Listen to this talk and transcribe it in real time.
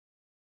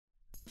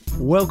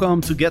Welcome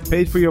to Get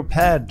Paid for Your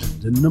Pad,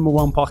 the number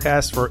one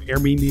podcast for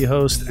Airbnb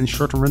hosts and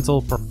short-term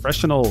rental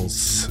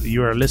professionals.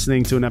 You are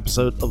listening to an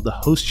episode of The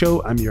Host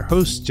Show. I'm your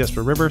host,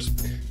 Jasper Rivers,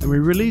 and we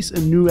release a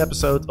new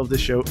episode of the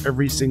show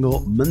every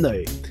single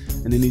Monday.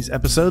 And in these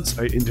episodes,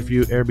 I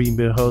interview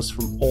Airbnb hosts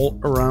from all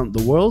around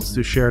the world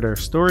to share their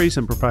stories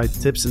and provide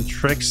tips and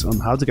tricks on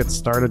how to get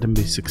started and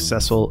be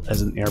successful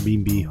as an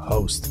Airbnb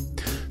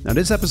host. Now,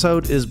 this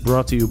episode is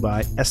brought to you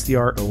by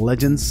STR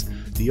Legends,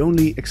 the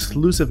only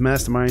exclusive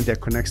mastermind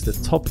that connects the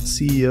top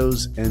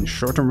CEOs and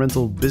short-term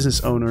rental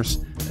business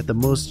owners at the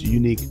most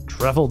unique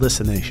travel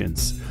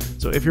destinations.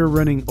 So if you're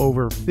running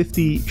over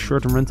 50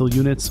 short-term rental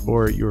units,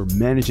 or you're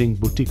managing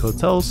boutique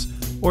hotels,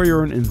 or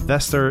you're an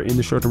investor in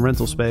the short-term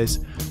rental space,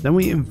 then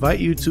we invite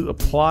you to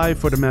apply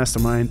for the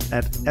mastermind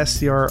at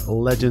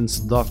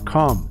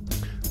strlegends.com.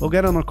 We'll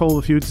get on a call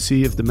with you to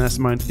see if the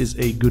mastermind is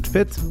a good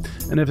fit.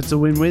 And if it's a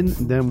win-win,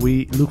 then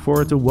we look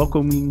forward to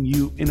welcoming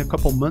you in a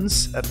couple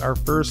months at our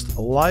first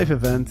live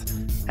event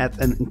at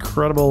an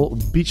incredible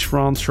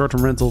beachfront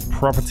short-term rental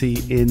property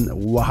in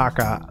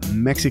Oaxaca,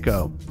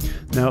 Mexico.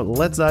 Now,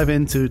 let's dive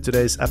into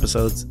today's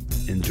episode.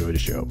 Enjoy the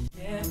show.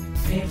 Get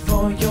paid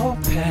for your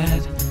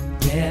pad.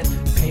 Get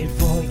paid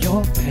for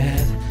your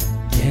pad.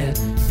 Get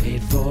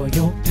paid for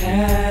your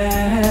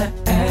pad.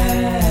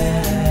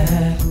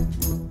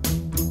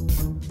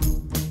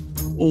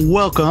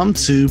 Welcome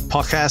to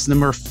podcast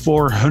number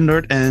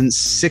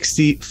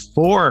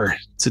 464.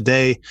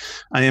 Today,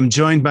 I am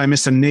joined by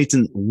Mr.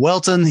 Nathan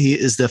Welton. He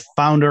is the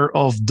founder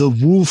of The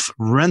Wolf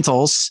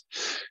Rentals.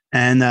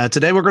 And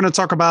today we're going to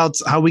talk about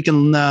how we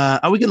can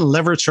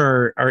leverage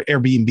our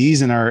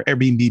Airbnbs and our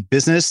Airbnb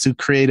business to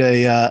create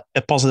a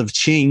positive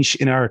change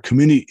in our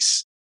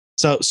communities.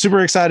 So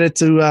super excited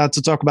to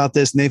talk about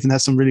this. Nathan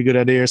has some really good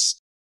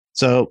ideas.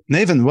 So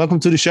Nathan,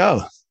 welcome to the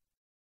show.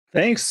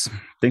 Thanks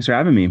for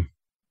having me.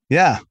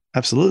 Yeah,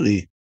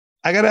 absolutely.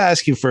 I got to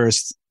ask you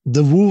first,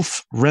 The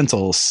Wolf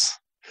Rentals.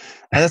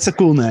 That's a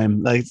cool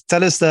name. Like,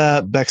 tell us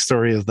the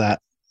backstory of that.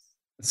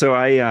 So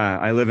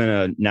I live in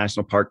a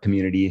national park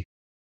community.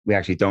 We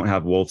actually don't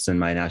have wolves in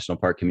my national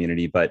park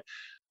community, but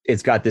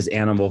it's got this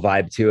animal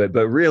vibe to it.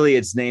 But really,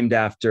 it's named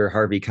after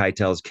Harvey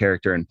Keitel's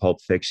character in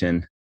Pulp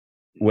Fiction.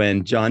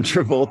 When John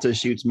Travolta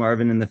shoots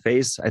Marvin in the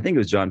face, I think it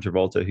was John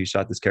Travolta who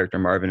shot this character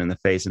Marvin in the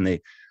face, and they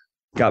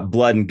got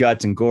blood and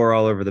guts and gore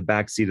all over the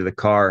backseat of the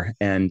car.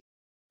 And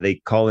they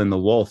call in the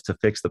wolf to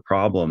fix the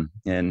problem.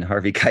 And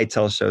Harvey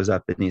Keitel shows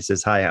up and he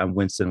says, "Hi, I'm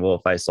Winston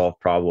Wolf. I solve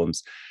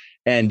problems."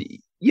 And,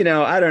 you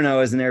know, I don't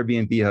know, as an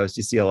Airbnb host,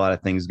 you see a lot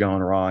of things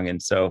going wrong.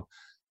 And so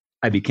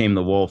I became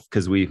the wolf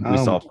because we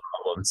solve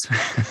problems.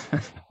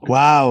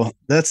 Wow.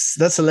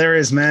 That's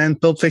hilarious, man.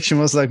 Pulp Fiction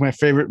was like my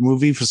favorite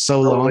movie for so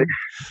long.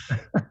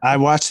 I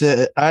watched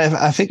it.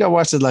 I think I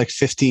watched it like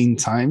 15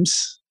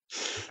 times.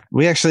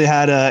 We actually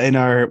had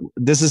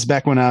this is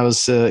back when I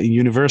was in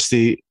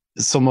university,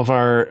 some of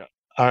our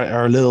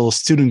little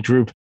student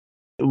group,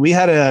 we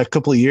had a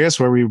couple of years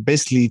where we were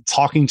basically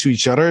talking to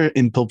each other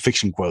in Pulp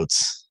Fiction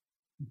quotes.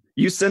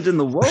 You sent in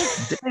the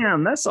wolf?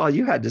 Damn, that's all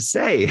you had to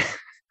say.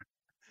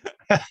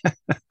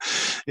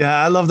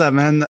 Yeah, I love that,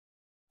 man.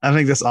 I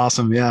think that's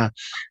awesome. Yeah.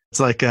 It's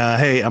like,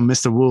 hey, I'm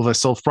Mr. Wolf. I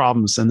solve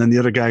problems. And then the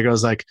other guy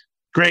goes like,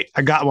 great,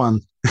 I got one.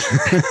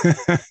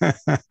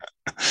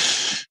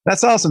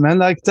 That's awesome, man.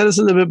 Like, tell us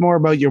a little bit more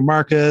about your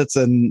markets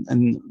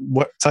and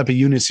what type of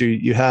units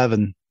you have.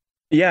 And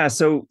yeah,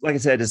 so like I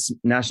said, it's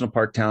National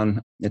Park Town.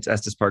 It's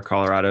Estes Park,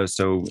 Colorado.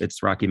 So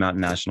it's Rocky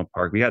Mountain National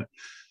Park. We got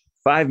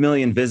 5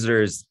 million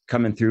visitors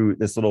coming through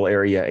this little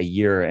area a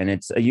year. And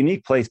it's a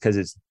unique place because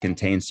it's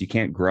contained. So you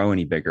can't grow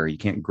any bigger. You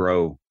can't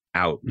grow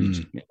out.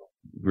 You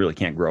really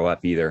can't grow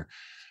up either.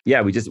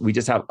 Yeah, we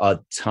just have a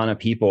ton of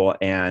people,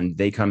 and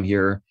they come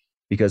here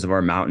because of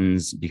our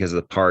mountains, because of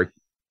the park,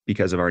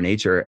 because of our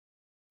nature.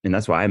 And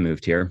that's why I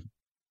moved here.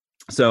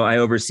 So I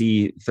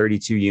oversee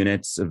 32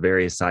 units of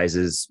various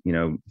sizes, you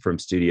know, from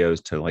studios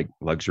to like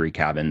luxury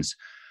cabins.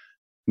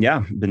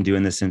 Yeah, been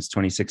doing this since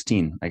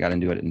 2016. I got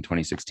into it in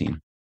 2016.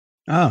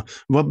 Oh,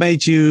 what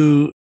made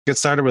you get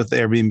started with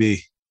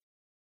Airbnb?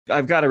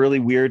 I've got a really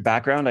weird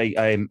background.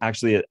 I'm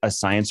actually a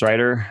science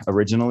writer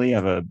originally. I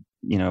have a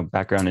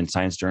background in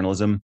science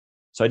journalism.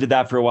 So I did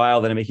that for a while.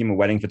 Then I became a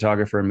wedding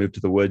photographer and moved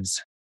to the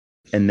woods.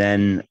 And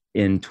then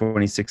in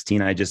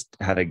 2016, I just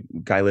had a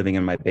guy living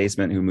in my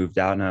basement who moved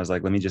out, and I was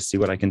like, let me just see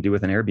what I can do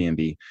with an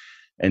Airbnb.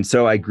 And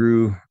so I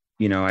grew,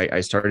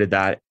 I started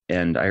that.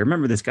 And I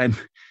remember this guy,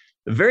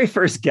 the very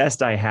first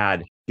guest I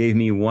had gave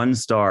me 1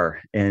 star.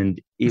 And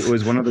it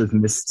was one of those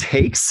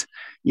mistakes,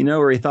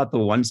 where he thought the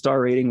 1-star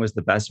rating was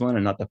the best one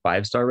and not the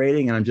 5-star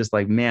rating. And I'm just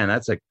like, man,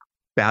 that's a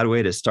bad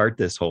way to start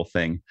this whole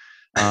thing.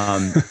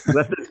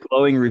 Left this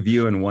glowing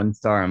review and 1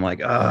 star. I'm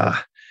like,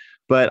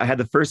 But I had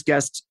the first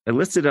guest, I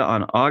listed it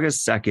on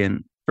August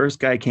 2nd. First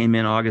guy came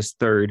in August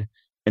 3rd.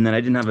 And then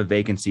I didn't have a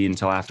vacancy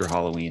until after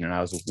Halloween. And I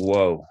was like,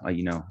 whoa,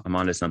 I'm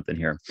onto something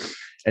here.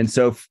 And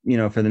so,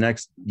 for the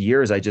next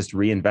years, I just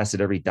reinvested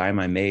every dime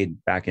I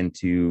made back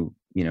into,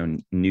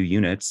 new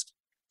units,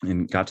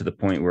 and got to the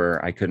point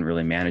where I couldn't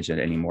really manage it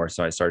anymore.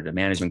 So I started a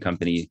management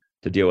company,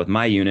 to deal with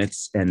my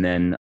units. And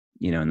then,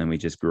 and then we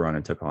just grew on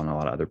and took on a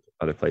lot of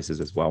other places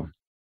as well.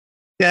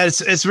 Yeah,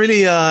 it's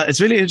really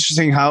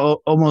interesting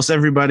how almost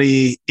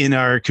everybody in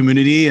our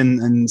community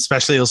and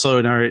especially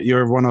also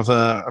you're one of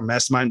our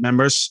mastermind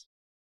members,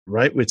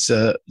 right? Which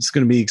it's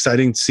going to be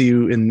exciting to see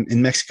you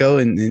in Mexico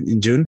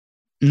in June.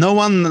 No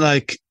one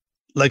like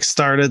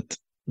started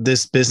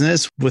this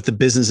business with the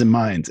business in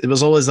mind. It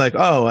was always like,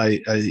 oh, I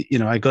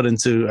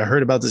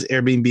heard about this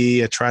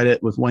Airbnb. I tried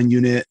it with one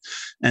unit,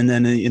 and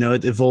then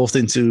it evolved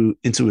into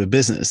a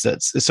business.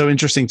 It's so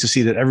interesting to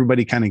see that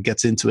everybody kind of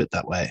gets into it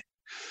that way.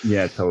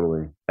 Yeah,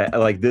 totally.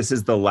 Like this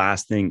is the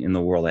last thing in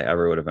the world I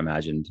ever would have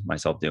imagined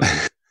myself doing.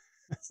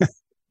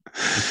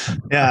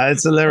 Yeah,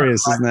 it's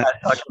hilarious, isn't it?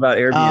 Talk about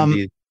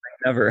Airbnb.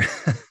 Never.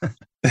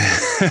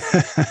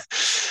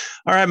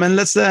 All right, man.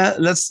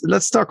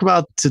 Let's talk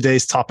about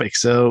today's topic.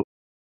 So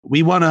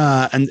we want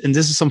to, and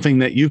this is something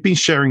that you've been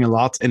sharing a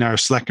lot in our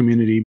Slack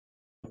community.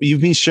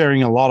 You've been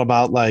sharing a lot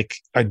about like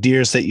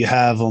ideas that you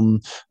have on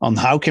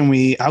how can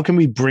we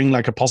bring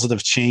like a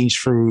positive change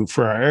for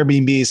our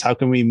Airbnbs? How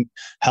can we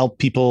help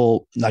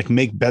people like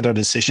make better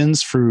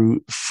decisions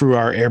through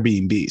our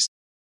Airbnbs?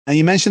 And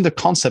you mentioned the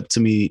concept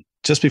to me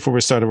just before we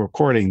started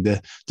recording,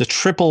 the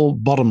triple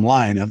bottom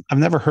line. I've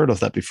never heard of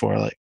that before.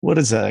 Like, what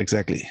is that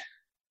exactly?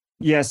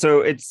 Yeah,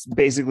 so it's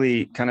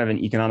basically kind of an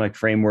economic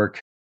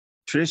framework.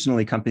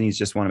 Traditionally, companies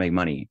just want to make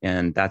money,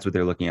 and that's what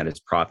they're looking at is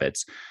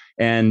profits.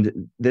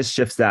 And this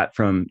shifts that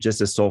from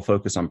just a sole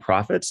focus on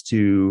profits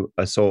to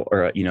a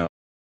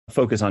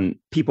focus on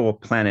people,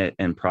 planet,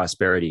 and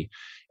prosperity.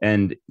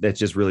 And that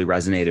just really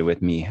resonated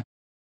with me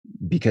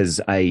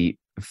because I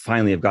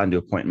finally have gotten to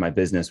a point in my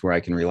business where I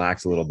can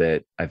relax a little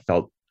bit. I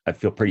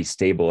feel pretty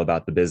stable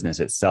about the business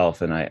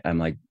itself. And I'm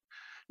like,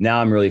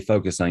 now I'm really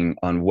focusing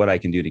on what I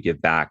can do to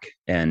give back.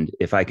 And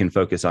if I can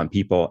focus on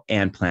people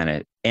and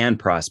planet and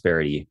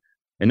prosperity,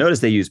 and notice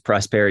they use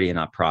prosperity and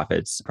not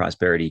profits.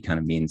 Prosperity kind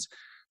of means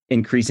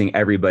increasing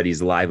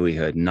everybody's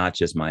livelihood, not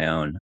just my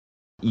own.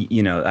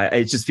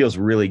 It just feels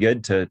really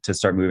good to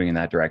start moving in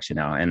that direction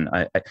now. And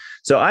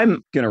so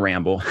I'm going to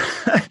ramble.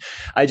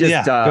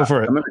 Go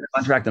for it. I'm under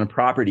contract on a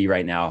property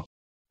right now.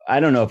 I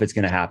don't know if it's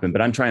going to happen,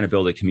 but I'm trying to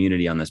build a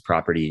community on this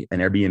property, an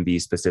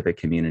Airbnb specific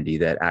community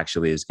that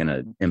actually is going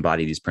to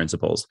embody these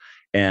principles.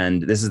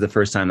 And this is the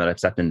first time that I've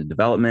stepped into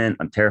development.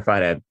 I'm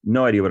terrified. I have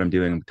no idea what I'm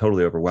doing. I'm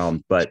totally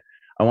overwhelmed, but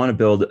I want to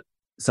build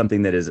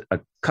something that is a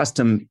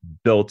custom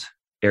built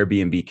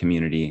Airbnb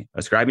community,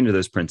 ascribing to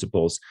those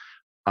principles.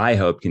 I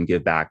hope can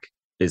give back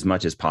as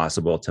much as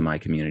possible to my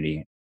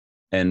community.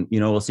 And,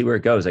 we'll see where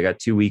it goes. I got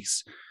 2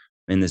 weeks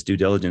in this due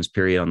diligence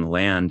period on the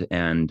land,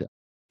 and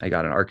I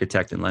got an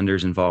architect and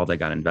lenders involved. I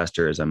got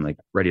investors. I'm like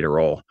ready to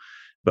roll,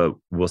 but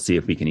we'll see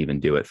if we can even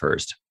do it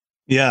first.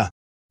 Yeah.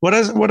 What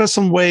are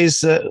some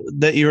ways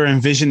that you're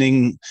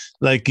envisioning,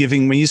 like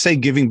giving? When you say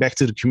giving back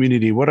to the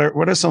community, what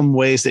are some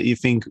ways that you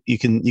think you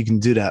can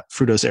do that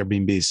through those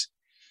Airbnbs?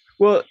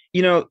 Well,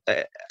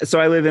 so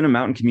I live in a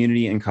mountain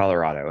community in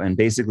Colorado, and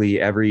basically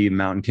every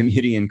mountain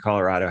community in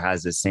Colorado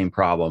has this same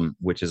problem,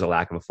 which is a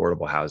lack of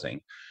affordable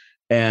housing.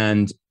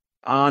 And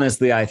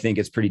honestly, I think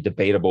it's pretty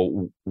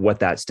debatable what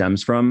that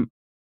stems from.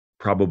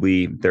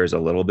 Probably there's a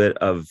little bit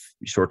of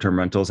short-term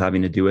rentals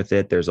having to do with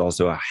it. There's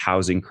also a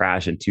housing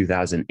crash in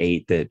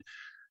 2008 that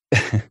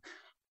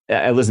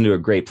I listened to a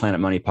great Planet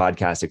Money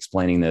podcast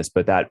explaining this,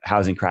 but that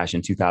housing crash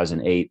in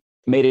 2008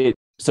 made it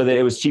so that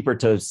it was cheaper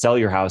to sell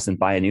your house and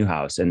buy a new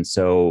house. And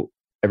so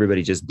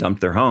everybody just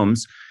dumped their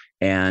homes,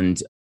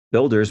 and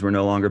builders were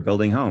no longer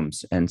building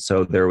homes. And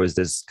so there was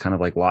this kind of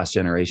like lost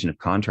generation of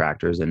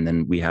contractors. And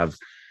then we have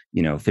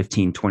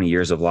 15, 20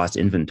 years of lost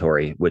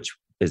inventory, which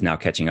is now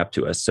catching up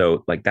to us.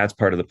 So like that's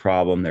part of the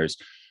problem. There's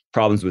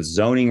problems with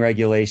zoning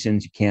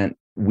regulations.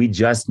 We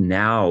just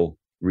now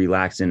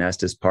relaxed in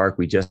Estes Park.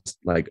 We just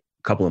like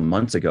a couple of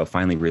months ago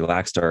finally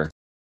relaxed our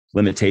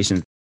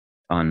limitations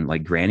on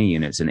like granny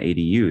units and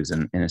ADUs.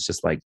 And it's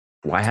just like,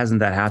 why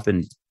hasn't that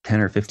happened 10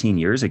 or 15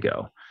 years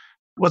ago?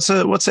 What's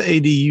a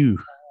ADU?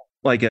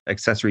 Like an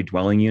accessory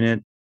dwelling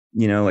unit,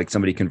 like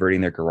somebody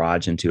converting their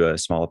garage into a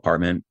small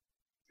apartment.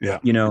 Yeah.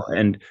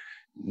 And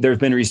there's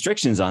been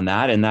restrictions on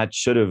that, and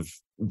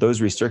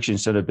those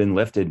restrictions should have been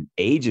lifted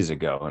ages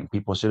ago, and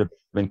people should have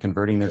been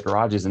converting their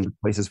garages into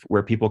places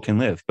where people can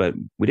live, but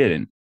we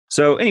didn't.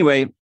 So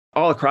anyway,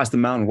 all across the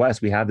Mountain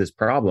West, we have this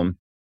problem,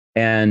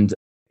 and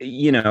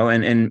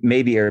and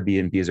maybe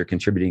Airbnbs are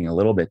contributing a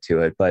little bit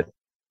to it, but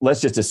let's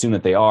just assume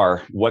that they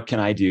are. What can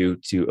I do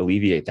to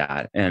alleviate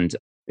that? And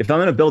if I'm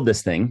going to build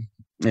this thing,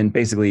 and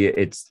basically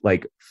it's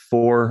like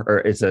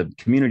it's a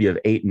community of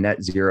 8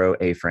 net zero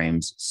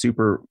A-frames,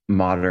 super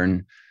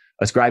modern,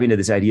 ascribing to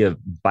this idea of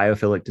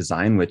biophilic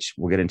design, which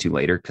we'll get into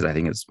later because I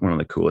think it's one of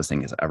the coolest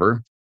things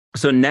ever.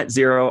 So net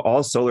zero,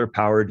 all solar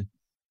powered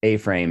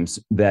A-frames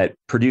that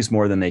produce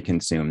more than they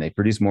consume. They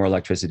produce more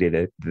electricity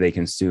that they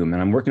consume.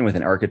 And I'm working with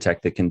an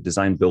architect that can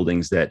design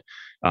buildings that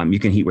you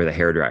can heat with a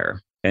hairdryer.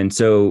 And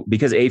so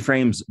because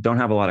A-frames don't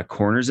have a lot of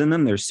corners in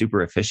them, they're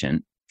super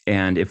efficient.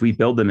 And if we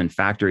build them in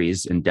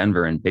factories in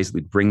Denver and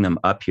basically bring them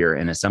up here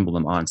and assemble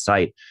them on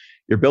site,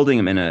 you're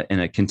building them in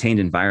a contained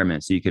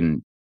environment so you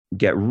can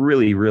get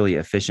really, really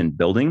efficient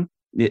building.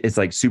 It's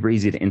like super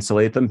easy to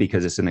insulate them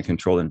because it's in a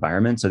controlled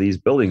environment. So these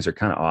buildings are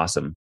kind of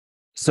awesome.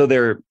 So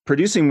they're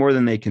producing more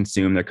than they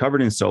consume. They're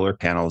covered in solar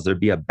panels. There'd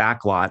be a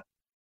back lot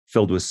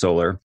filled with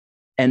solar.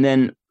 And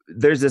then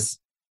there's this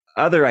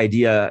other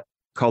idea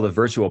called a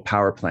virtual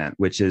power plant,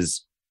 which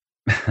is,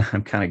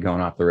 I'm kind of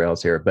going off the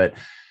rails here, but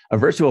a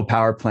virtual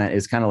power plant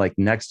is kind of like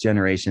next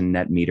generation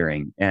net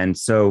metering. And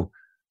so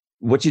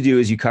what you do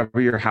is you cover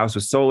your house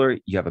with solar,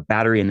 you have a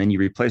battery, and then you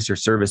replace your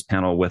service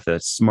panel with a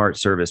smart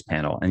service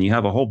panel. And you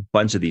have a whole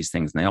bunch of these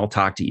things and they all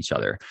talk to each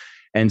other.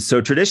 And so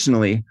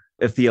traditionally,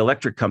 if the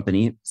electric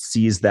company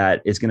sees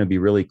that it's going to be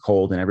really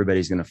cold and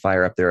everybody's going to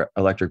fire up their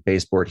electric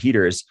baseboard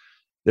heaters,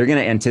 they're going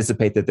to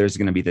anticipate that there's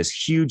going to be this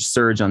huge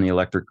surge on the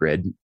electric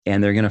grid,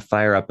 and they're going to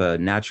fire up a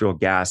natural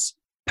gas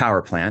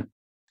power plant.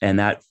 And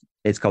that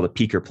it's called a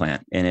peaker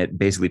plant. And it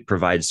basically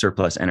provides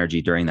surplus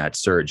energy during that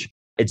surge.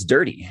 It's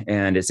dirty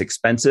and it's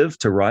expensive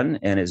to run,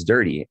 and it's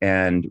dirty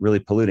and really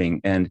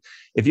polluting. And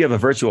if you have a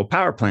virtual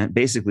power plant,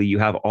 basically you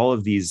have all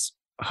of these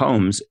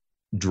homes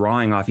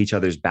drawing off each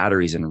other's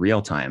batteries in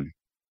real time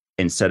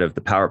instead of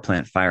the power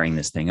plant firing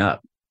this thing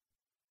up.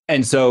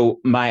 And so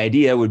my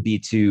idea would be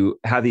to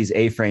have these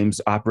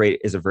A-frames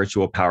operate as a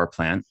virtual power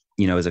plant,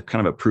 as a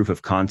kind of a proof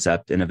of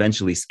concept, and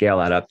eventually scale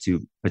that up to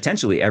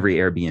potentially every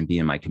Airbnb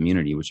in my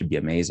community, which would be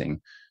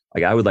amazing.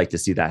 Like, I would like to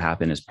see that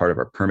happen as part of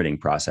our permitting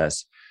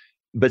process.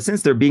 But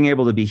since they're being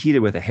able to be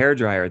heated with a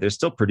hairdryer, they're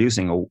still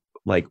producing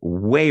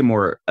way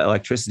more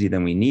electricity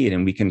than we need.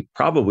 And we can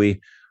probably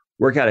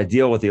work out a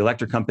deal with the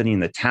electric company in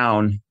the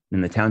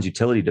town's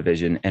utility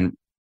division, and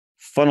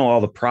funnel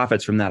all the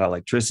profits from that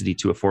electricity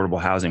to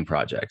affordable housing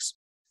projects.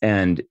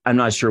 And I'm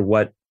not sure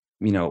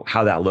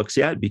how that looks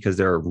yet, because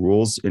there are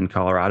rules in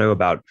Colorado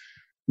about,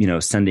 you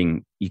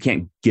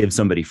can't give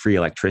somebody free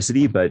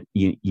electricity, but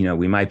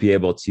we might be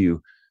able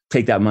to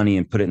take that money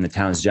and put it in the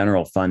town's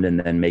general fund and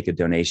then make a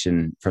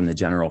donation from the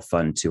general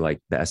fund to like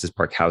the Estes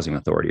Park Housing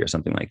Authority or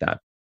something like that.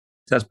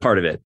 So that's part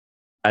of it.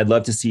 I'd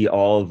love to see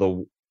all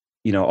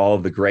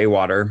of the gray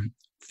water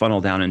funnel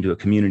down into a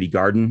community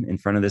garden in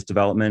front of this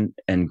development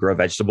and grow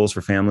vegetables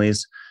for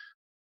families.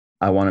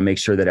 I want to make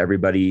sure that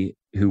everybody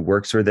who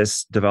works for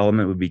this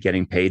development would be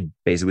getting paid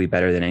basically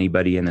better than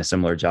anybody in a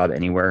similar job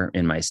anywhere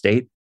in my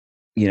state.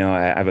 I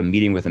have a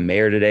meeting with the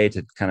mayor today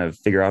to kind of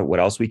figure out what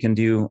else we can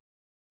do.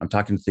 I'm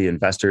talking to the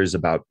investors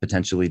about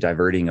potentially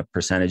diverting a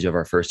percentage of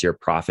our first year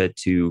profit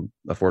to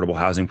affordable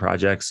housing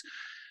projects,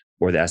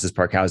 or the Estes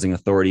Park Housing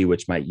Authority,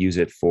 which might use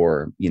it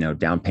for,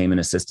 down payment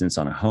assistance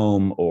on a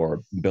home,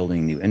 or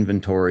building new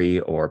inventory,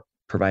 or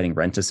providing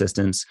rent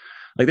assistance.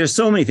 Like, there's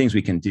so many things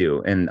we can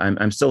do. And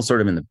I'm still sort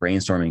of in the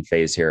brainstorming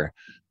phase here.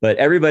 But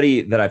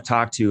everybody that I've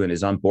talked to and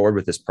is on board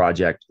with this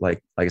project,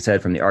 like I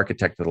said, from the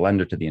architect to the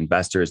lender to the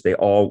investors, they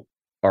all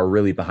are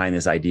really behind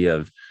this idea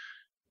of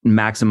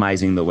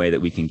maximizing the way that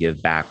we can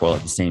give back while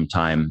at the same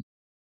time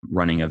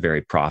running a very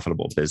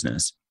profitable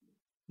business.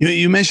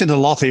 You mentioned a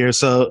lot here.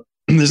 So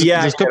there's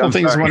a couple of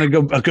things I want to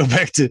go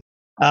back to.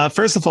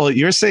 First of all,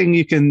 you're saying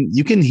you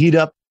can heat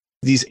up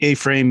these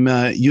A-frame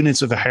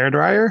units with a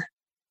hairdryer?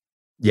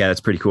 Yeah,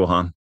 that's pretty cool,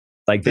 huh?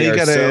 Like, you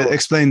got to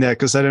explain that,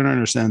 because I don't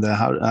understand that.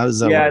 How does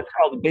that work?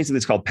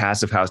 It's called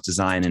passive house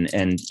design,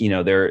 and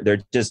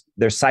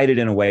they're sited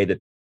in a way that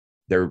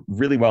they're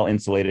really well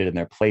insulated, and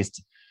they're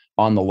placed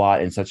on the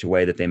lot in such a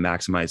way that they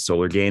maximize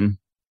solar gain.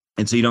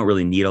 And so you don't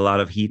really need a lot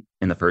of heat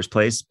in the first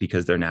place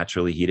because they're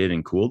naturally heated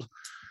and cooled.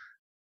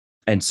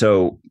 And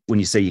so when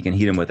you say you can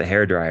heat them with a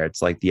hairdryer,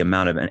 it's like the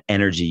amount of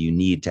energy you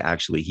need to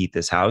actually heat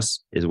this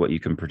house is what you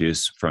can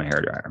produce from a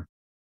hairdryer.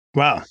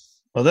 Wow.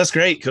 Well, that's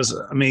great, because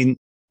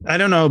I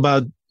don't know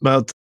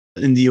about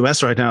in the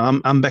US right now.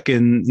 I'm back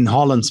in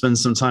Holland, spending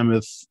some time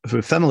with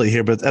family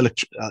here, but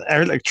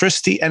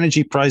electricity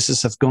energy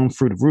prices have gone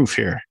through the roof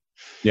here.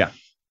 Yeah.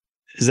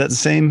 Is that the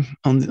same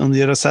on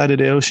the other side of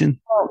the ocean?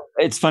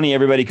 It's funny.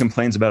 Everybody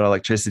complains about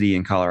electricity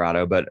in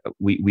Colorado, but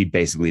we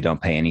basically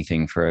don't pay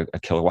anything for a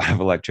kilowatt of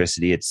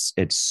electricity. It's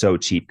so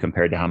cheap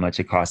compared to how much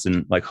it costs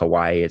in like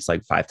Hawaii. It's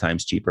like 5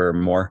 times cheaper or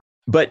more.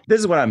 But this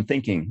is what I'm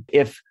thinking.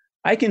 If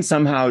I can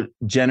somehow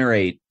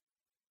generate,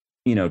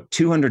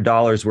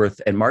 $200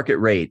 worth at market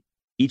rate,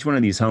 each one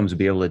of these homes would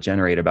be able to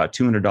generate about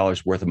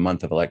 $200 worth a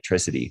month of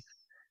electricity.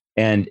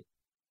 And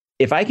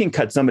if I can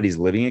cut somebody's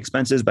living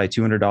expenses by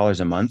 $200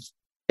 a month,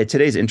 at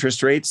today's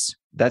interest rates,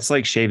 that's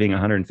like shaving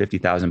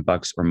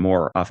 $150,000 or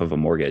more off of a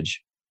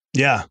mortgage.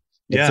 Yeah.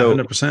 Yeah. So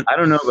 100%. I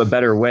don't know of a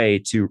better way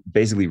to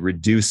basically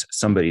reduce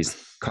somebody's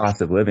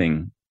cost of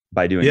living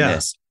by doing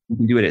this. You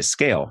can do it at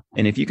scale.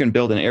 And if you can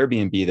build an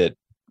Airbnb that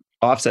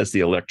offsets the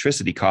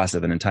electricity cost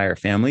of an entire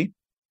family,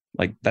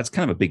 like, that's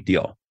kind of a big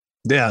deal.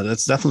 Yeah,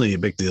 that's definitely a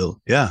big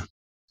deal. Yeah.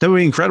 That would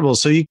be incredible.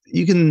 So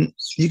you can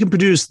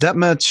produce that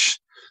much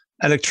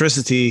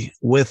electricity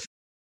with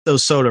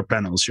those solar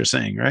panels, you're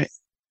saying, right?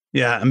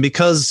 Yeah, and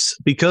because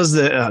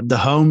the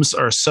homes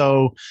are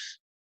so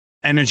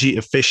energy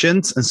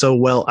efficient and so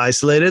well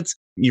isolated,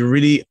 you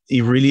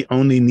really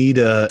only need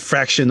a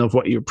fraction of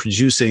what you're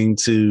producing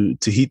to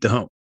heat the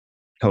home.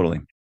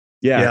 Totally.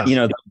 Yeah. Yeah. You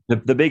know,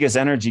 the biggest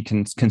energy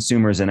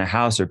consumers in a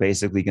house are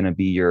basically going to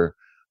be your,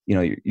 you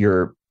know,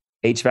 your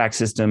HVAC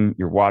system,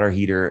 your water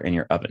heater, and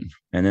your oven.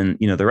 And then,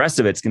 you know, the rest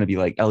of it's going to be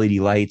like LED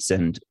lights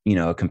and, you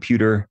know, a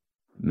computer,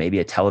 maybe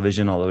a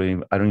television,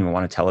 although I don't even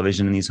want a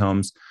television in these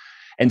homes.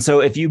 And so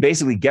if you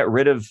basically get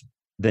rid of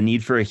the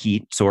need for a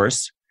heat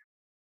source,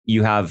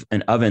 you have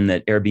an oven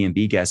that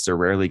Airbnb guests are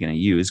rarely going to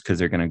use because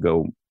they're going to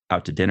go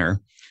out to dinner.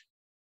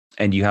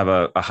 And you have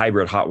a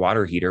hybrid hot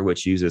water heater,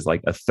 which uses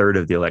like a third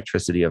of the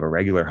electricity of a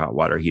regular hot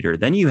water heater.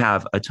 Then you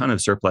have a ton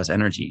of surplus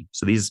energy.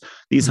 So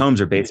these homes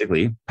are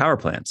basically power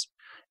plants.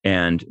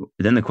 And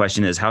then the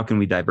question is, how can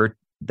we divert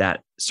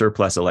that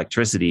surplus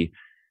electricity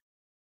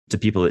to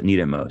people that need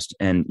it most?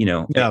 And, you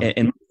know,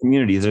 in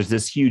communities, there's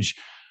this huge,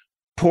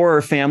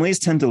 poorer families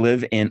tend to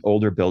live in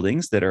older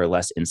buildings that are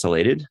less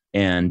insulated,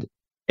 and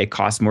it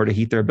costs more to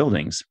heat their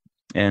buildings.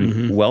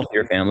 And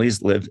wealthier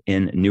families live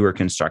in newer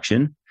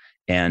construction,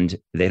 and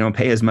they don't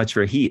pay as much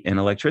for heat and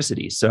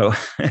electricity. So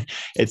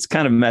it's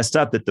kind of messed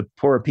up that the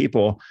poorer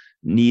people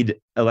need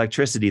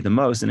electricity the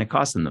most and it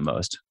costs them the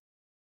most.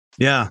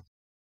 Yeah.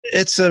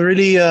 It's a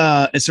really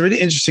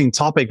interesting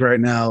topic right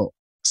now,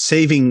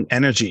 saving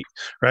energy,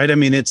 right? I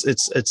mean,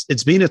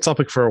 it's been a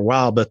topic for a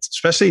while, but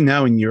especially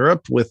now in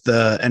Europe with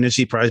the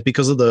energy price,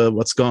 because of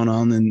what's going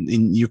on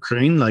in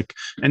Ukraine, like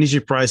energy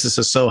prices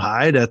are so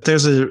high that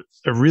there's a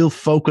real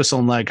focus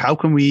on like, how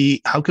can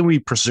we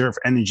preserve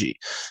energy?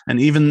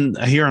 And even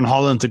here in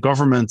Holland, the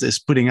government is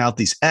putting out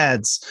these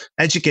ads,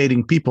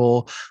 educating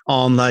people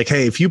on like,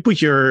 hey, if you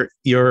put your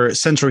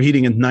central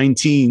heating at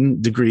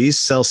 19 degrees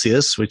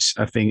Celsius, which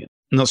I think,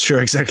 not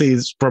sure exactly,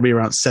 it's probably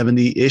around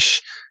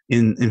 70-ish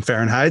in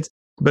Fahrenheit.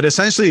 But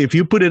essentially, if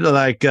you put it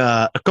like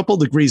a couple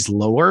degrees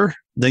lower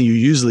than you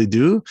usually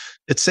do,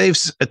 it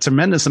saves a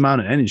tremendous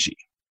amount of energy.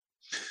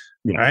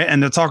 Yeah. Right.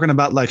 And they're talking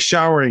about like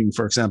showering,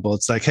 for example.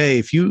 It's like, hey,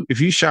 if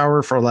you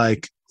shower for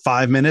like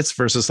 5 minutes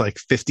versus like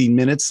 15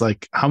 minutes,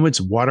 like how much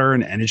water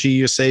and energy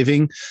you're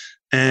saving.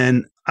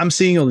 And I'm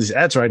seeing all these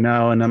ads right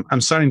now, and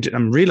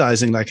I'm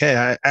realizing like, hey,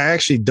 I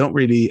actually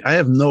I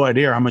have no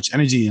idea how much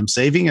energy I'm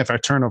saving if I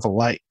turn off a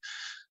light,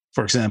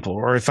 for example,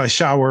 or if I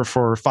shower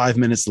for 5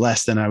 minutes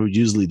less than I would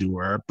usually do,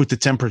 or put the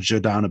temperature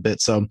down a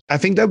bit. So I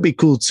think that'd be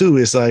cool too,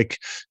 is like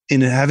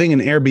in having an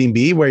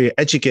Airbnb where you're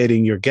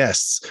educating your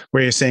guests,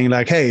 where you're saying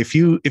like, hey, if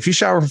you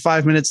shower for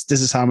 5 minutes,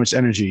 this is how much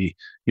energy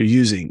you're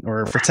using,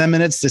 or for 10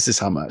 minutes, this is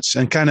how much,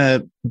 and kind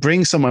of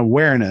bring some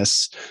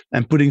awareness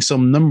and putting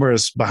some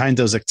numbers behind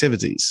those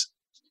activities.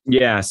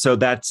 Yeah. So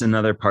that's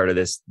another part of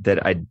this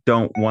that I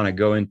don't want to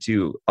go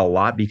into a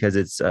lot, because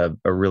it's a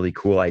really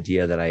cool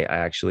idea that I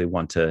actually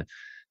want to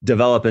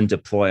develop and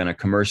deploy on a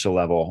commercial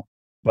level.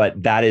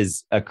 But that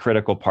is a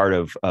critical part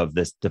of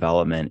this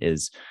development,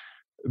 is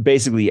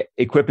basically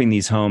equipping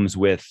these homes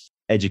with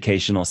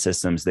educational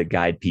systems that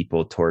guide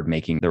people toward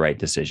making the right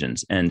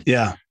decisions. And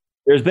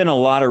there's been a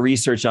lot of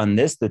research on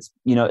this. That's,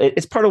 you know,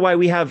 it's part of why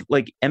we have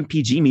like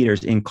MPG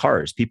meters in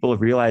cars. People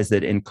have realized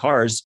that in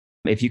cars,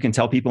 if you can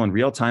tell people in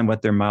real time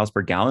what their miles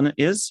per gallon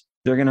is,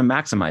 they're going to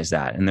maximize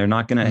that, and they're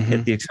not going to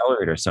hit the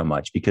accelerator so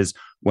much, because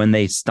when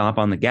they stomp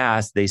on the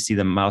gas, they see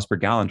the miles per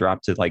gallon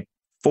drop to like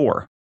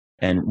 4.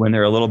 And when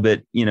they're a little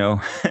bit, you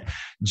know,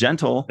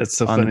 gentle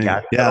on the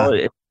gas pedal,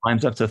 it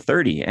climbs up to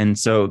 30. And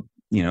so,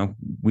 you know,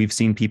 we've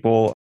seen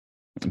people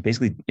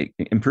basically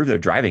improve their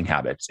driving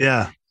habits.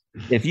 Yeah.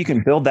 If you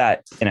can build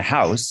that in a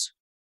house,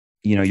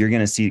 you know, you're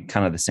going to see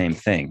kind of the same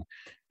thing.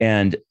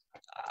 And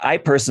I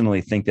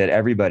personally think that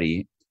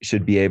everybody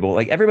should be able,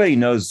 like everybody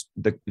knows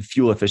the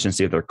fuel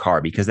efficiency of their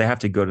car because they have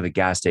to go to the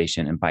gas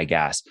station and buy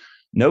gas.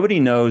 Nobody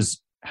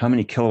knows how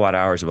many kilowatt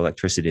hours of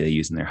electricity they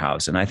use in their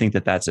house. And I think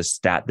that that's a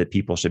stat that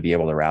people should be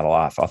able to rattle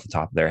off the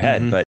top of their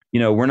head. But, you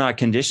know, we're not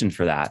conditioned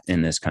for that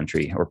in this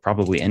country, or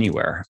probably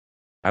anywhere.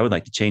 I would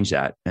like to change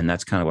that. And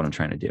that's kind of what I'm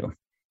trying to do.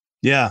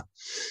 Yeah.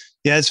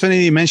 Yeah, it's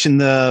funny you mentioned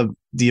the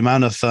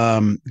amount of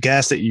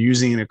gas that you're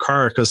using in a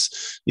car,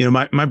 because you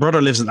know my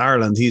brother lives in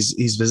Ireland.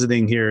 He's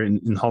visiting here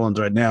in Holland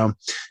right now,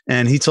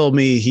 and he told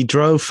me he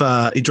drove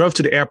to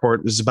the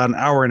airport. It was about an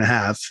hour and a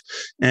half,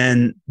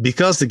 and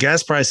because the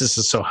gas prices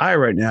are so high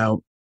right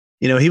now,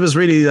 you know, he was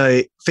really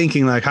like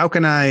thinking like, how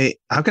can I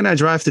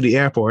drive to the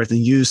airport and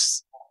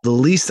use the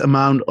least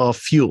amount of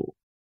fuel?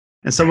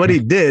 And so what he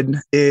did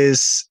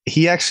is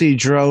he actually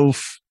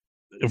drove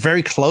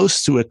very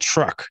close to a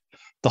truck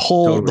the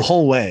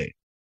whole way.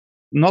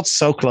 Not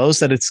so close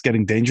that it's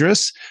getting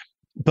dangerous,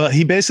 but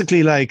he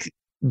basically like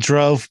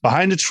drove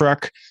behind the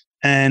truck,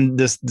 and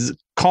this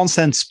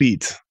constant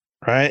speed,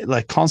 right?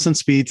 Like constant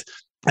speed.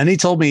 And he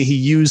told me he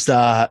used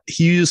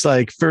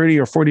like 30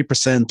 or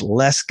 40%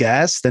 less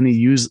gas than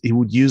he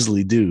would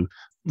usually do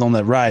on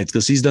that ride,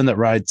 because he's done that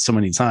ride so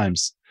many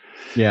times.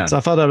 Yeah. So I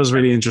thought that was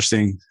really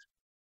interesting.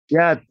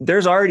 Yeah.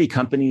 There's already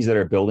companies that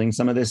are building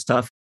some of this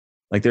stuff.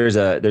 Like there's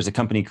a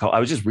company called, I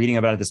was just reading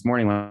about it this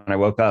morning when I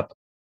woke up,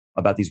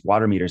 about these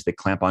water meters that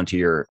clamp onto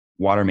your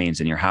water mains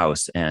in your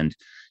house. And,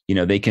 you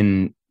know, they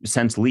can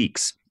sense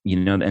leaks, you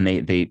know, and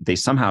they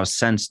somehow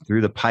sense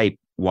through the pipe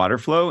water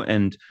flow.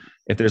 And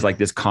if there's like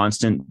this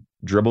constant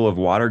dribble of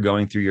water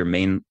going through your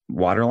main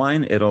water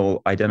line,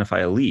 it'll identify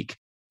a leak.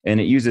 And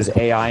it uses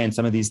AI and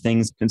some of these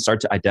things can start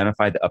to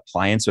identify the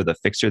appliance or the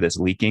fixture that's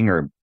leaking,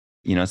 or,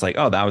 it's like,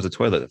 oh, that was a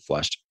toilet that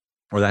flushed,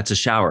 or that's a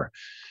shower.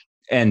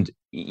 And,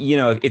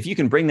 if you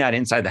can bring that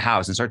inside the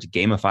house and start to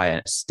gamify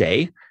a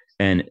stay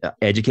and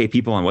educate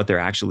people on what they're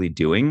actually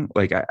doing,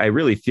 like I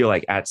really feel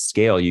like at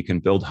scale, you can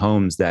build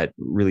homes that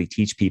really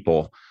teach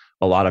people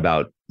a lot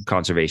about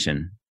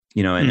conservation,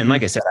 and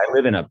like I said, I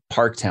live in a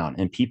park town,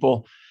 and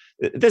people,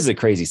 this is a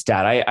crazy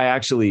stat.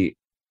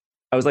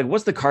 I was like,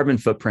 what's the carbon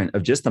footprint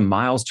of just the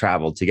miles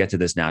traveled to get to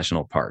this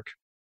national park?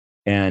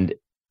 And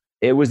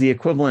it was the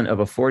equivalent of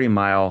a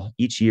 40-mile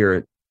each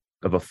year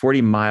of a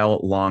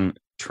 40-mile long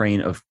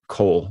train of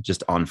coal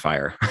just on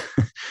fire.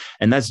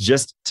 And that's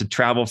just to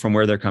travel from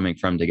where they're coming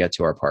from to get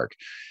to our park.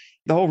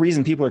 The whole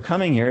reason people are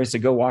coming here is to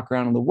go walk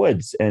around in the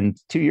woods. And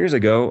 2 years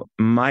ago,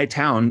 my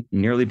town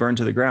nearly burned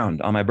to the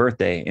ground on my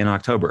birthday in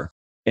October.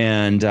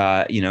 And,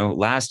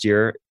 last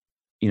year,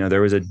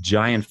 there was a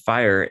giant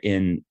fire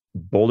in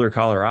Boulder,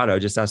 Colorado,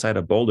 just outside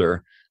of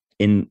Boulder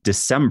in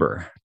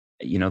December.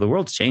 The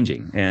world's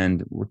changing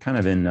and we're kind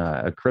of in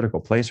a critical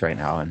place right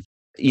now. And,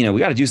 we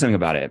got to do something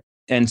about it.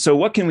 And so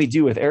what can we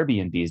do with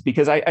Airbnbs?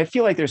 Because I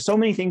feel like there's so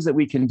many things that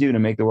we can do to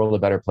make the world a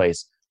better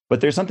place,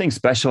 but there's something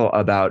special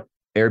about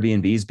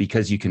Airbnbs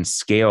because you can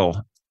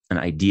scale an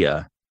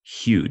idea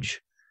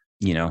huge,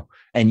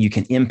 and you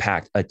can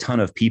impact a ton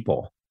of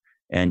people,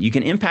 and you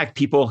can impact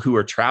people who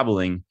are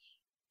traveling.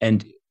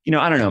 And,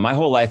 I don't know, my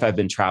whole life I've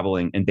been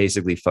traveling and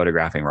basically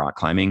photographing rock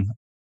climbing.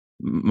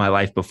 My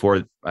life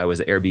before I was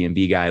an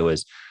Airbnb guy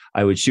was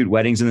I would shoot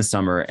weddings in the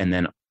summer, and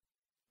then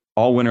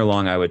all winter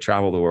long, I would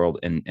travel the world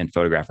and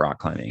photograph rock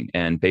climbing.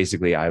 And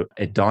basically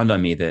it dawned on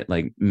me that,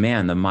 like,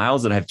 man, the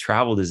miles that I've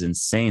traveled is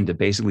insane to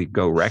basically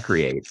go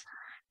recreate.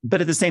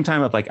 But at the same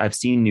time, I've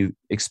seen new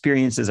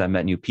experiences. I've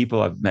met new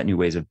people. I've met new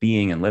ways of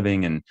being and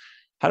living. And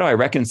how do I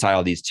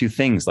reconcile these two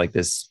things, like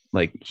this,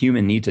 like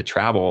human need to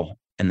travel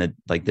and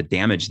the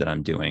damage that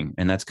I'm doing?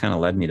 And that's kind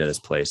of led me to this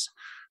place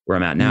where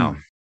I'm at now.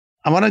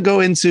 I want to go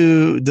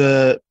into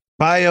the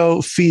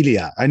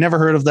biophilia. I never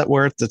heard of that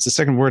word. That's the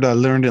second word I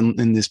learned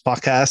in this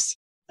podcast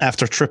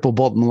after triple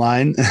bottom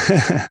line.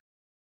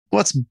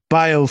 What's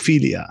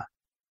biophilia?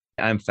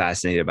 I'm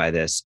fascinated by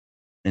this.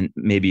 And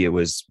maybe it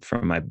was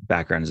from my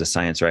background as a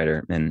science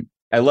writer. And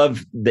I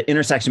love the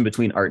intersection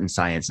between art and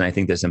science. And I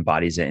think this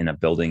embodies it in a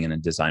building and a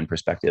design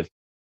perspective.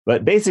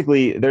 But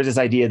basically, there's this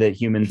idea that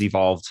humans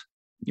evolved,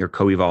 or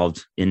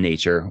co-evolved in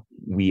nature.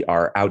 We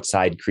are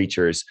outside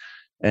creatures.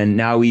 And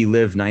now we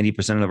live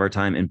 90% of our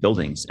time in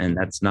buildings. And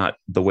that's not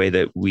the way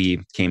that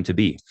we came to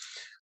be.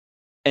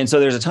 And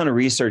so there's a ton of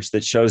research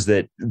that shows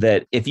that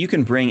if you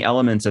can bring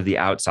elements of the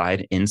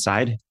outside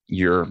inside,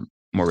 you're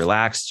more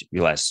relaxed,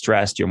 you're less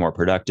stressed, you're more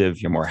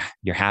productive,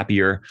 you're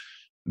happier.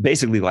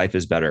 Basically, life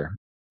is better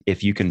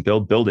if you can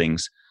build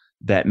buildings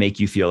that make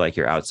you feel like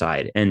you're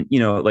outside. And,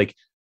 like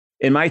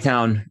in my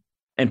town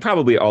and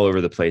probably all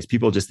over the place,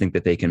 people just think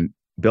that they can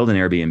build an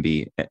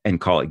Airbnb and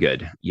call it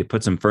good. You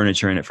put some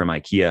furniture in it from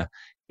IKEA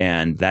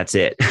and that's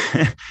it.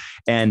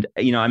 And,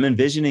 I'm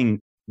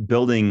envisioning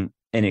building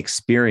an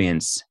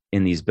experience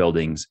in these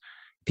buildings.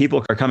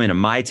 People are coming to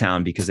my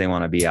town because they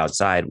want to be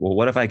outside. Well,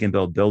 what if I can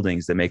build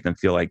buildings that make them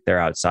feel like they're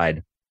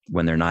outside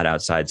when they're not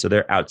outside? So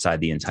they're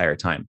outside the entire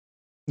time.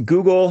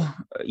 Google,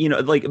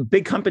 like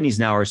big companies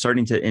now are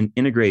starting to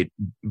integrate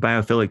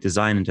biophilic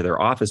design into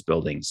their office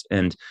buildings,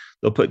 and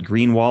they'll put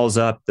green walls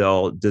up.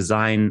 They'll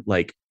design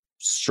like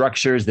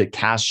structures that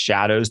cast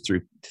shadows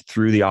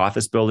through the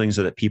office building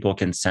so that people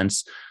can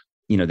sense,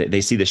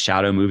 they see the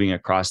shadow moving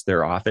across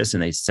their office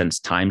and they sense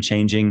time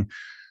changing.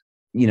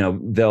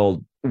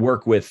 They'll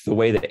work with the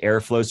way the air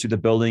flows through the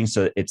building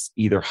so it's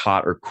either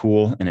hot or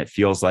cool and it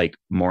feels like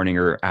morning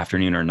or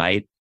afternoon or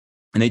night.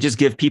 And they just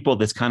give people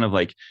this kind of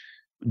like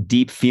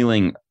deep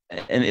feeling,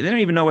 and they don't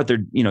even know what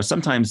they're,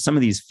 sometimes some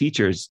of these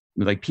features,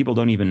 like people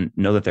don't even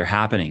know that they're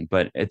happening.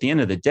 But at the end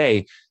of the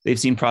day, they've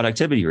seen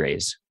productivity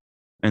raise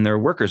and their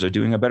workers are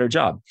doing a better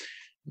job.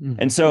 Mm-hmm.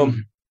 And so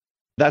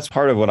that's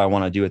part of what I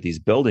want to do with these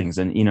buildings.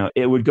 And,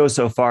 it would go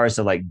so far as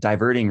to like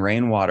diverting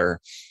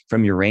rainwater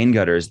from your rain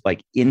gutters,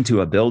 like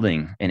into a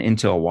building and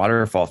into a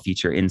waterfall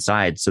feature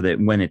inside, so that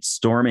when it's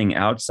storming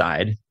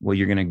outside, well,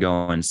 you're going to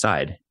go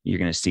inside, you're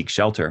going to seek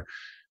shelter.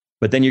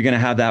 But then you're going to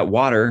have that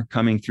water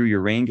coming through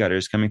your rain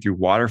gutters, coming through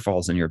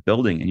waterfalls in your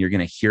building, and you're going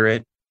to hear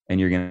it and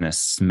you're going to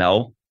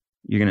smell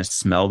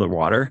the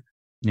water.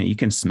 You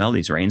can smell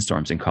these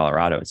rainstorms in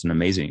Colorado. It's an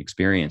amazing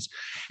experience.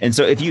 And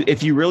so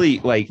if you really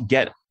like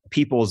get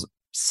people's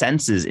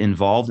senses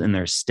involved in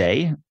their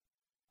stay,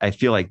 I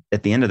feel like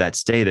at the end of that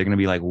stay, they're going to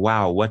be like,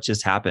 wow, what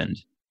just happened?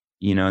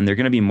 And they're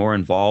going to be more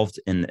involved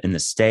in the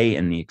stay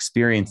and the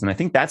experience. And I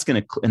think and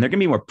they're going to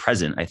be more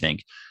present, I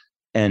think.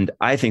 And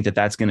I think that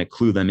that's going to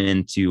clue them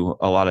into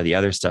a lot of the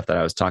other stuff that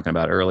I was talking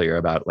about earlier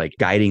about like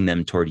guiding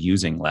them toward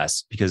using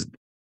less. Because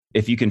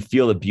if you can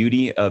feel the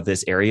beauty of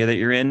this area that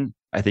you're in,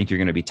 I think you're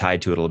going to be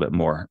tied to it a little bit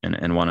more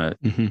and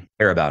want to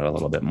care about it a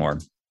little bit more.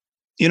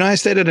 I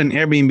stayed at an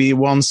Airbnb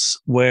once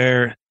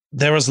where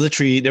there was a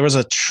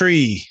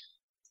tree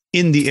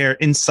in the air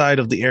inside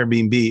of the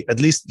Airbnb. At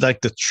least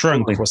like the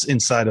trunk Totally. was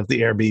inside of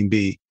the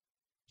Airbnb.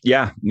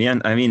 Yeah,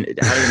 man. I mean,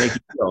 how did it make you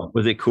feel?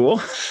 Was it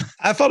cool?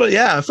 I thought it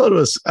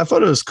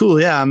was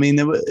cool. Yeah. I mean,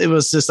 it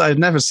was just, I'd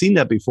never seen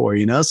that before,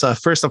 you know? So at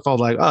first I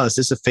thought like, oh, is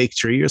this a fake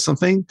tree or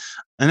something?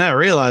 And I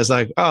realized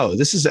like, oh,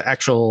 this is an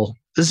actual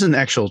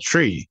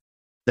tree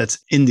that's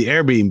in the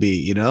Airbnb,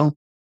 you know?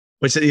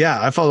 Which, yeah,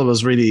 I thought it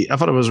was really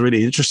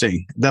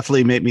interesting.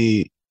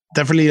 Definitely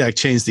like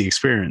changed the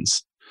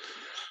experience.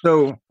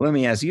 So let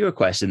me ask you a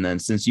question then.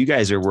 Since you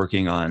guys are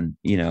working on,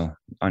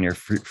 on your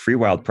Free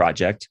Wild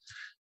project,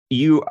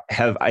 you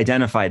have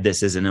identified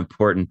this as an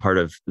important part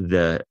of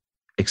the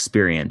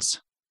experience,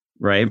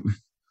 right?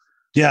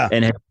 Yeah.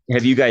 And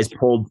have you guys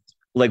pulled,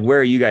 like, where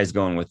are you guys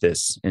going with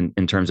this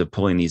in terms of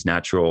pulling these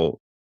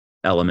natural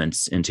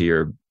elements into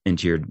your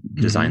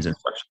designs and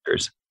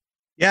structures?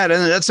 Yeah,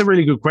 that's a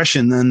really good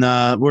question. And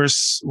we're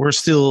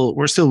still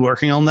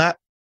working on that,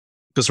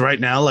 because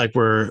right now, like,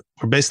 we're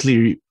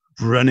basically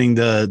running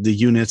the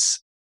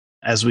units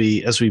as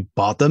we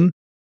bought them.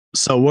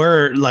 So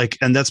we're like,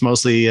 and that's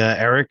mostly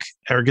Eric.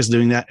 Eric is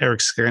doing that.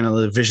 Eric's kind of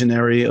the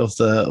visionary of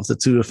the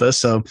two of us.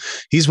 So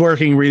he's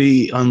working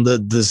really on the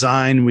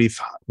design. We're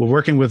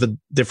working with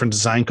different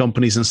design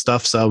companies and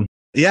stuff. So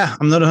yeah,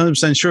 I'm not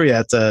 100% sure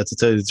yet, to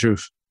tell you the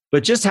truth.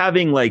 But just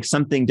having like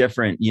something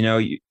different,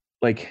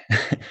 like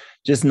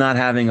just not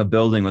having a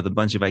building with a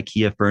bunch of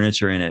IKEA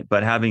furniture in it,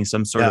 but having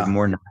some sort of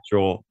more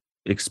natural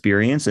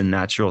experience and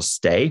natural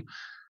stay.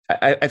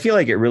 I feel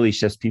like it really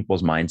shifts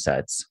people's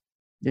mindsets.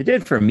 It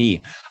did for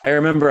me. I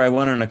remember I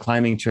went on a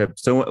climbing trip.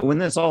 So when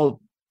this all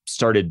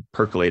started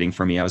percolating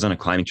for me, I was on a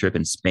climbing trip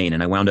in Spain,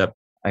 and I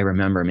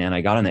remember, man,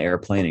 I got on the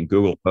airplane and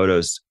Google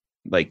Photos,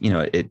 like,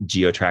 it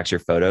geo-tracks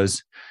your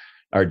photos,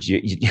 or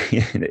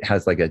it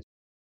has like a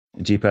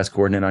GPS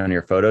coordinate on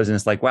your photos. And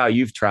it's like, wow,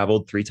 you've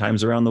traveled 3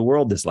 times around the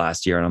world this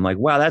last year. And I'm like,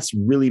 wow, that's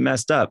really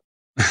messed up.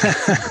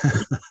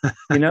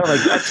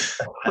 Like, that's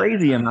a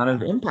crazy amount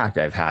of impact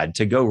I've had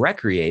to go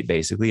recreate,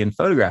 basically, and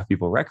photograph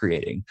people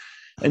recreating.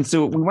 And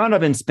so we wound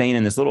up in Spain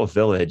in this little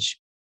village,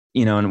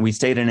 and we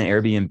stayed in an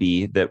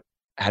Airbnb that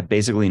had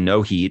basically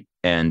no heat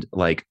and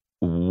like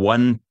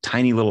one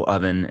tiny little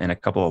oven and a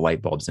couple of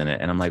light bulbs in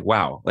it. And I'm like,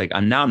 wow, like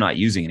I'm not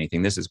using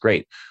anything. This is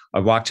great. I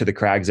walked to the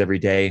crags every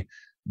day,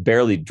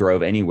 barely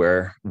drove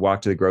anywhere,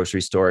 walked to the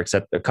grocery store,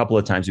 except a couple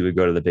of times we would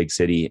go to the big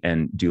city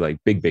and do like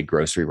big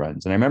grocery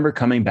runs. And I remember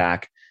coming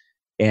back,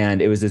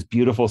 and it was this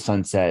beautiful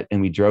sunset, and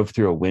we drove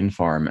through a wind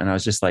farm, and I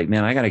was just like,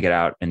 man, I got to get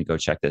out and go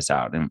check this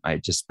out. And I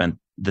just spent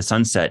the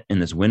sunset in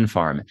this wind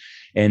farm.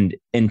 And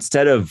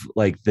instead of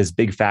like this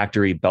big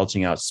factory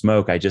belching out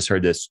smoke, I just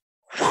heard this.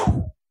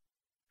 I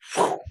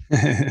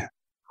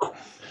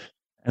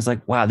was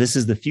like, wow, this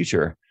is the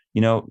future.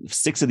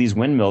 6 of these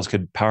windmills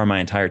could power my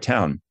entire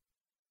town.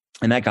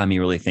 And that got me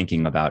really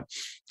thinking about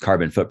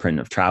carbon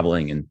footprint of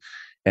traveling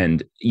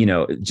and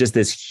just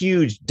this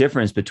huge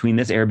difference between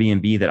this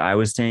Airbnb that I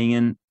was staying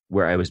in,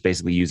 where I was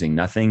basically using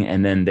nothing,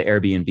 and then the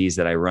Airbnbs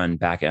that I run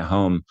back at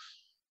home,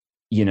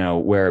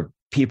 where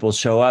people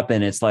show up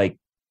and it's like,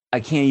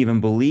 I can't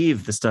even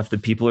believe the stuff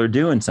that people are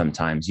doing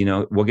sometimes.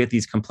 We'll get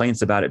these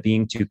complaints about it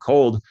being too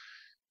cold,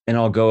 and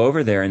I'll go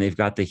over there and they've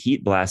got the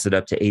heat blasted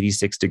up to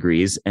 86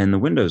 degrees and the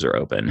windows are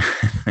open,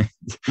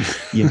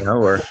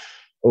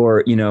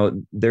 or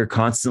they're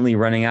constantly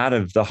running out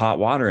of the hot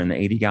water in the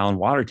 80-gallon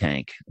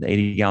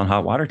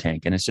hot water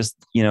tank. And it's just,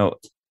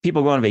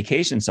 people go on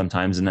vacation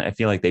sometimes, and I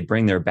feel like they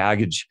bring their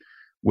baggage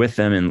with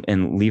them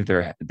and leave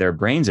their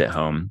brains at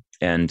home.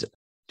 And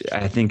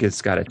I think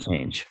it's got to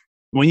change.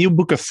 When you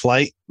book a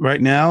flight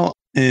right now,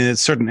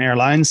 certain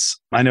airlines,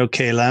 I know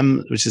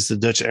KLM, which is the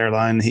Dutch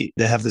airline,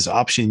 they have this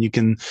option.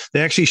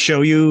 They actually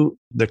show you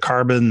the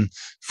carbon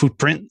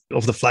footprint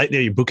of the flight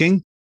that you're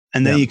booking,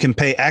 and then you can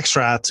pay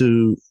extra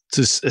to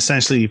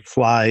essentially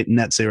fly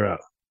net zero.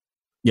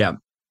 Yeah.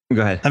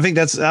 Go ahead. I think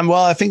that's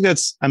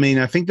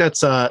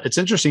it's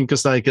interesting,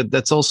 because like,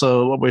 that's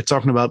also what we're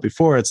talking about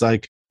before. It's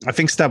like, I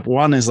think step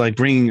one is like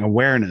bringing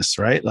awareness,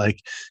 right?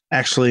 Like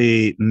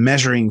actually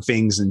measuring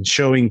things and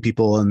showing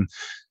people. And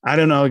I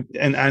don't know.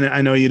 And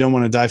I know you don't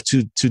want to dive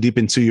too deep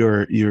into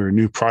your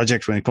new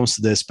project when it comes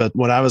to this, but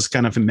what I was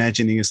kind of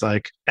imagining is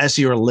like, as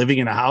you're living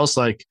in a house,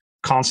 like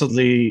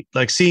constantly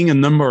like seeing a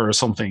number or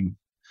something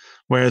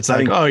where it's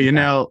like, oh, you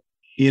know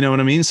what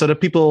I mean? So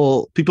that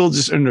people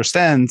just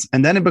understand,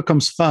 and then it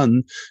becomes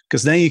fun,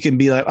 because then you can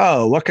be like,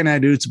 oh, what can I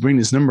do to bring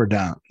this number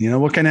down?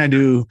 What can I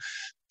do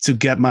to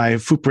get my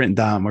footprint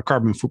down, my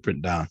carbon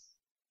footprint down?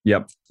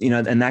 Yep.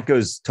 And that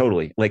goes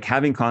totally, like,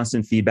 having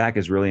constant feedback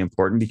is really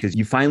important, because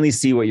you finally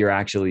see what you're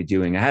actually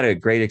doing. I had a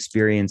great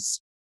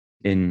experience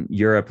in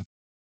Europe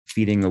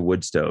feeding a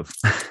wood stove,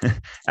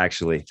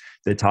 actually,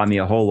 that taught me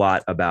a whole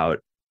lot about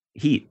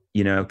heat,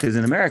 because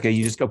in America,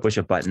 you just go push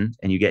a button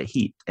and you get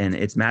heat, and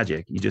it's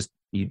magic.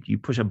 You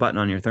push a button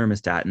on your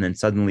thermostat, and then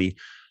suddenly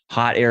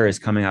hot air is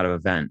coming out of a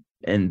vent,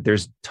 and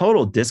there's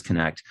total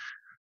disconnect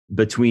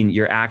between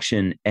your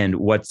action and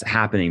what's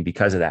happening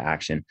because of that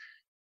action.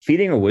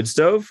 feeding a wood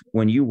stove,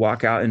 when you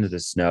walk out into the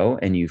snow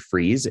and you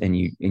freeze and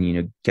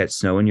you get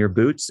snow in your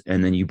boots,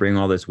 and then you bring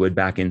all this wood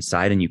back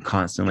inside and you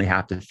constantly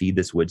have to feed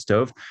this wood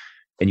stove,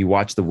 and you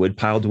watch the wood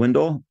pile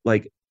dwindle,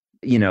 like,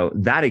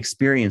 that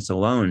experience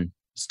alone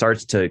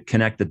starts to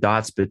connect the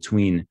dots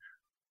between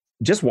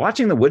just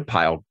watching the wood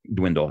pile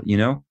dwindle.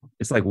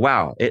 It's like,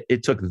 wow,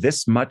 it took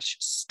this much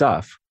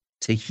stuff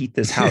to heat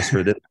this house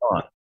for this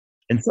long.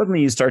 And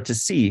suddenly you start to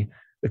see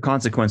the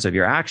consequence of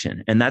your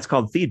action. And that's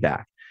called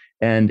feedback.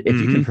 And if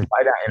you can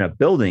provide that in a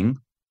building,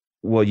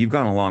 well, you've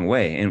gone a long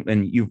way.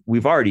 And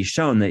we've already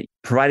shown that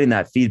providing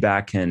that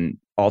feedback can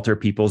alter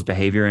people's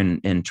behavior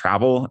in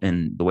travel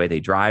and the way they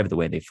drive, the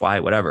way they fly,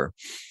 whatever.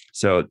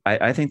 So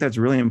I think that's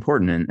really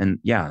important. And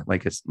yeah,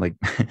 like it's like,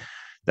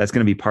 that's going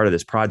to be part of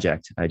this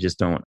project. I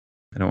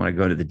don't want to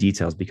go into the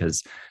details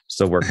because I'm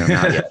still working on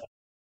that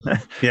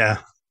yet. Yeah.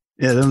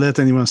 Don't let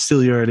anyone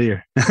steal your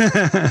idea.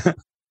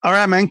 All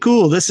right, man.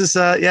 Cool. This is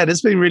this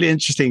has been really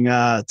interesting.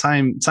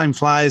 Time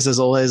flies as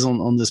always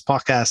on this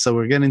podcast. So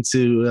we're getting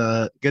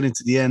to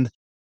the end.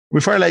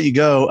 Before I let you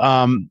go,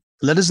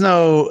 let us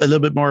know a little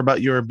bit more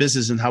about your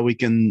business and how we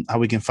can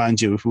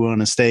find you if we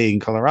want to stay in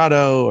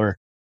Colorado, or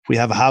if we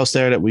have a house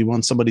there that we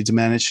want somebody to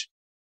manage.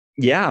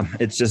 Yeah,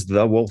 it's just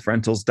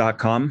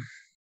thewolfrentals.com.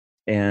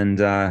 And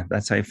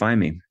that's how you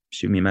find me.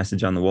 Shoot me a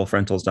message on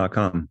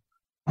thewolfrentals.com.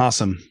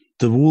 Awesome.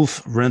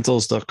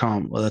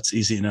 Thewolfrentals.com. Well, that's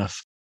easy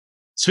enough.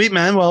 Sweet,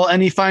 man. Well,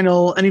 any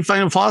final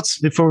thoughts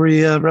before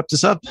we wrap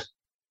this up?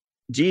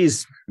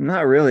 Geez,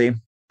 not really.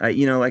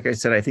 Like I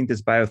said, I think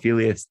this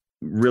biophilia is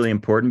really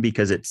important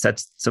because it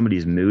sets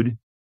somebody's mood.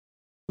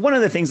 One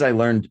of the things I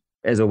learned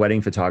as a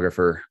wedding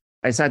photographer,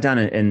 I sat down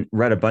and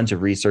read a bunch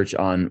of research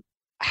on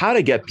how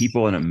to get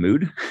people in a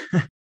mood,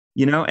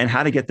 and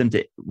how to get them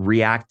to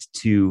react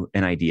to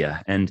an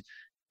idea. And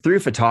through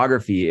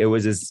photography,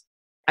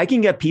 I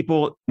can get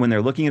people, when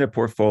they're looking at a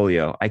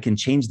portfolio, I can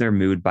change their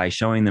mood by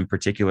showing them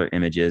particular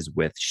images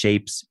with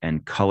shapes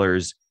and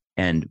colors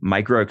and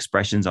micro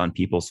expressions on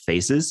people's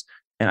faces.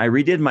 And I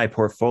redid my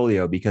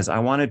portfolio because I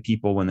wanted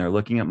people, when they're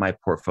looking at my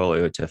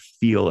portfolio, to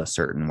feel a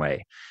certain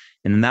way.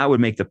 And then that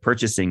would make the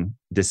purchasing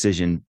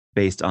decision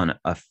based on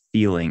a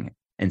feeling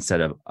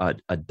instead of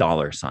a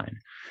dollar sign.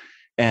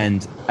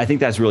 And I think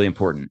that's really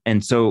important.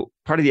 And so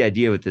part of the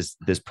idea with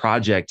this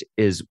project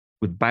is,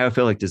 with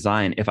biophilic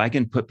design, if I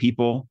can put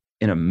people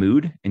in a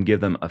mood and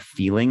give them a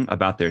feeling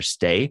about their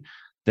stay,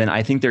 then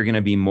I think they're going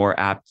to be more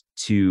apt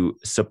to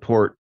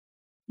support,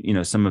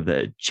 some of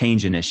the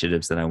change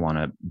initiatives that I want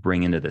to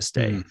bring into the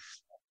stay.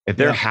 If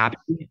they're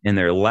happy and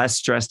they're less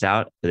stressed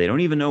out, they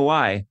don't even know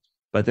why,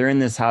 but they're in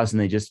this house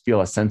and they just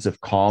feel a sense of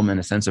calm and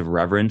a sense of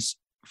reverence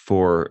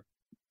for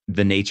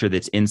the nature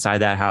that's inside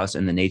that house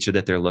and the nature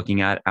that they're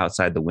looking at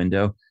outside the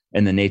window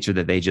and the nature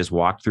that they just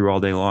walk through all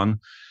day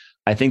long,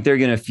 I think they're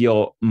going to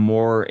feel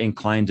more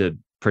inclined to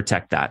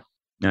protect that.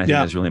 And I think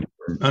that's really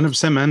important.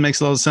 100%, man.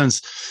 Makes a lot of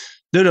sense.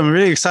 Dude, I'm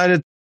really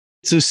excited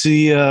to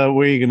see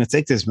where you're going to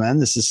take this, man.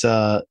 This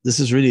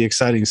is really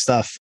exciting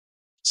stuff.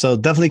 So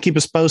definitely keep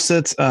us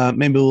posted.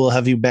 Maybe we'll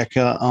have you back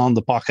on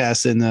the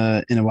podcast in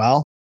a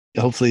while.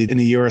 Hopefully in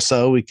a year or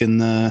so, we can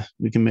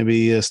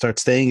maybe start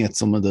staying at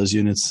some of those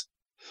units.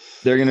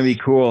 They're going to be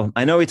cool.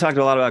 I know we talked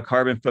a lot about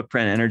carbon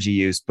footprint, energy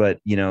use, but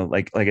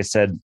like I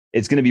said,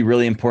 it's going to be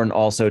really important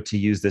also to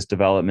use this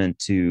development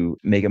to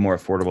make it more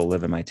affordable to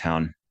live in my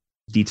town.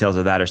 Details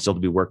of that are still to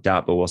be worked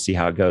out, but we'll see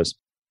how it goes.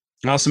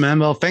 Awesome, man.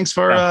 Well, thanks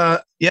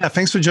for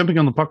thanks for jumping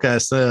on the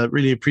podcast.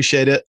 Really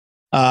appreciate it.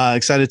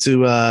 Excited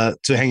to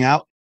hang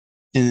out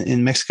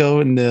in Mexico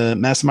in the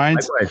mastermind.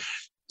 Likewise.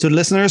 To the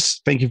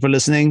listeners, thank you for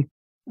listening.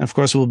 And of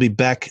course, we'll be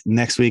back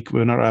next week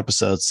with another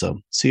episode. So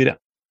see you then.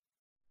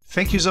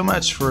 Thank you so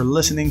much for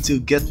listening to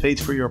Get Paid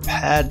for Your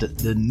Pad,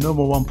 the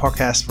 #1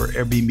 podcast for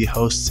Airbnb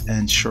hosts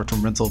and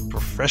short-term rental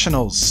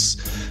professionals.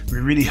 We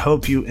really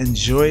hope you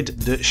enjoyed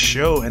the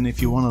show. And if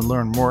you want to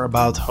learn more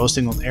about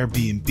hosting on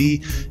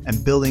Airbnb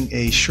and building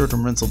a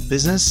short-term rental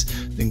business,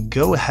 then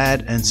go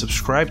ahead and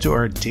subscribe to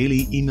our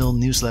daily email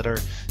newsletter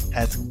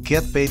at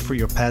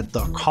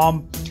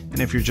getpaidforyourpad.com. And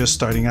if you're just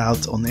starting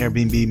out on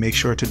Airbnb, make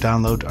sure to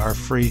download our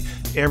free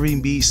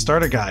Airbnb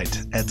starter guide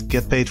at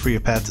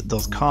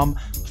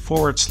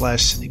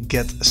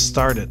getpaidforyourpad.com/get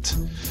started.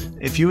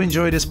 If you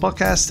enjoy this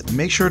podcast,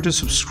 make sure to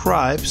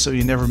subscribe so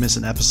you never miss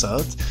an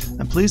episode.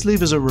 And please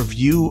leave us a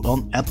review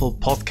on Apple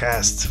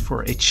Podcasts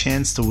for a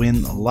chance to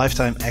win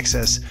lifetime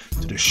access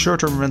to the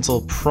Short-Term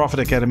Rental Profit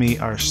Academy,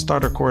 our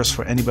starter course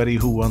for anybody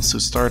who wants to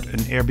start an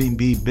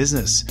Airbnb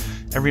business.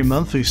 Every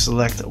month we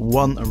select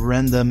one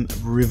random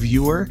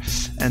reviewer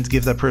and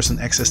give that person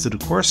access to the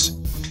course.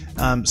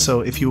 So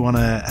if you want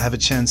to have a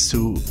chance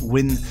to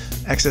win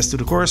access to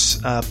the course,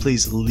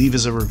 please leave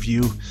us a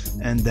review,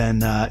 and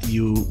then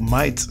you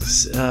might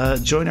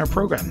join our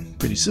program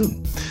pretty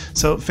soon.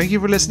 So thank you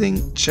for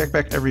listening. Check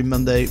back every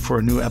Monday for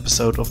a new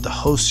episode of The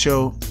Host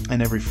Show,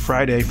 and every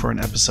Friday for an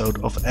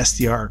episode of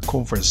STR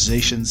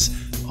Conversations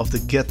of the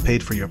Get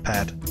Paid for Your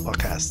Pad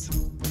podcast.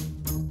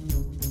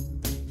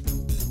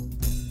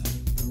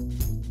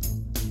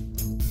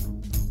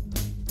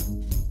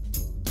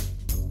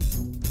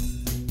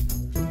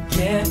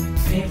 Get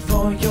paid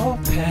for your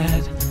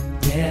pet.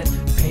 Get